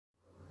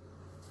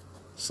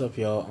What's up,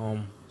 y'all?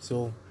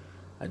 So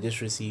I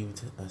just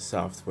received a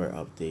software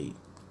update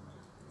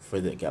for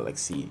the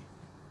Galaxy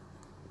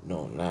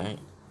Note 9,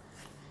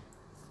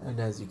 and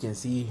as you can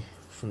see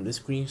from the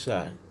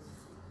screenshot,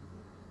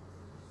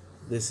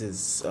 this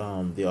is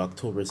the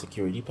October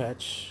security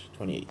patch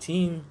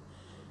 2018,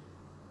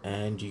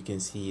 and you can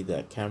see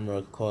that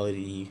camera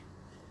quality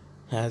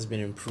has been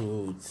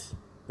improved,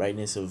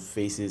 brightness of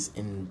faces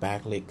in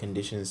backlit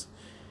conditions,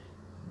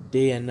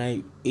 day and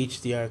night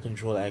HDR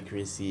control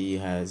accuracy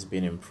has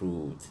been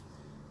improved,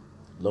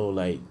 low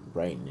light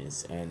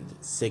brightness and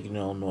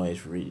signal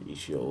noise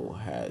ratio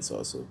has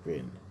also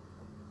been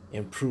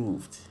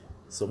improved.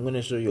 So I'm going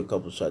to show you a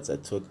couple shots I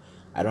took.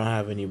 I don't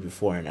have any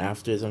before and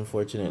afters,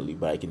 unfortunately,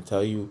 but I can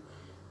tell you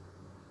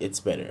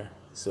it's better.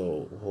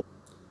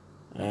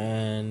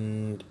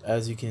 And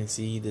as you can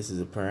see, this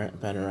is a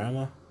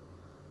panorama,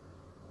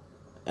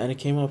 and it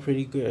came out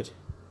pretty good.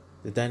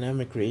 The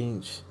dynamic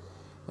range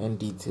and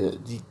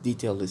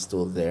detail is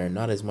still there,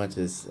 not as much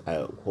as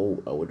I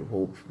would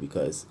hope,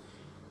 because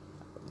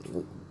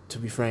to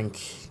be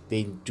frank,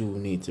 they do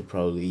need to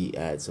probably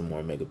add some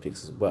more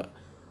megapixels. But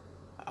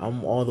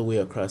I'm all the way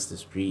across the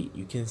street.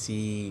 You can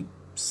see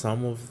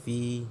some of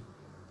the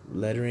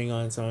lettering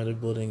on some of the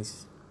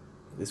buildings.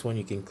 This one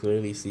you can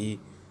clearly see.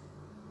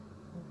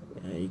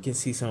 You can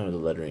see some of the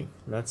lettering.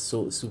 Not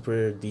so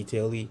super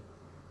detaily.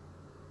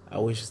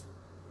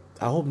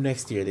 I hope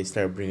next year they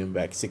start bringing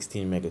back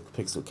 16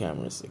 megapixel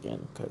cameras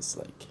again, cause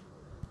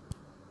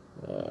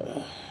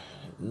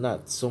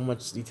not so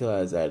much detail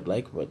as I'd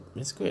like, but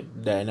it's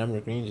good.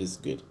 Dynamic range is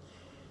good.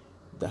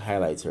 The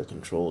highlights are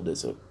controlled.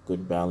 There's a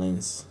good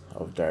balance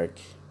of dark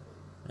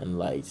and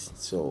light,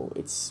 so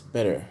it's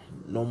better.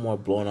 No more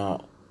blown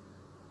out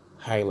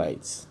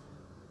highlights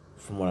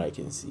from what I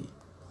can see.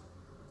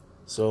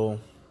 So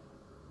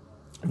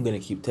I'm gonna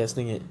keep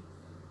testing it,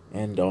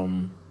 and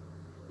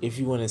if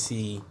you want to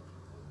see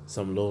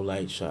some low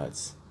light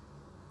shots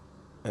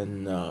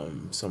and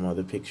some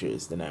other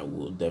pictures, then I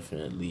will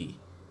definitely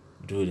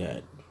do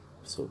that.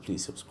 So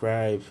please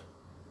subscribe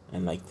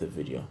and like the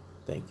video.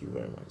 Thank you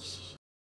very much.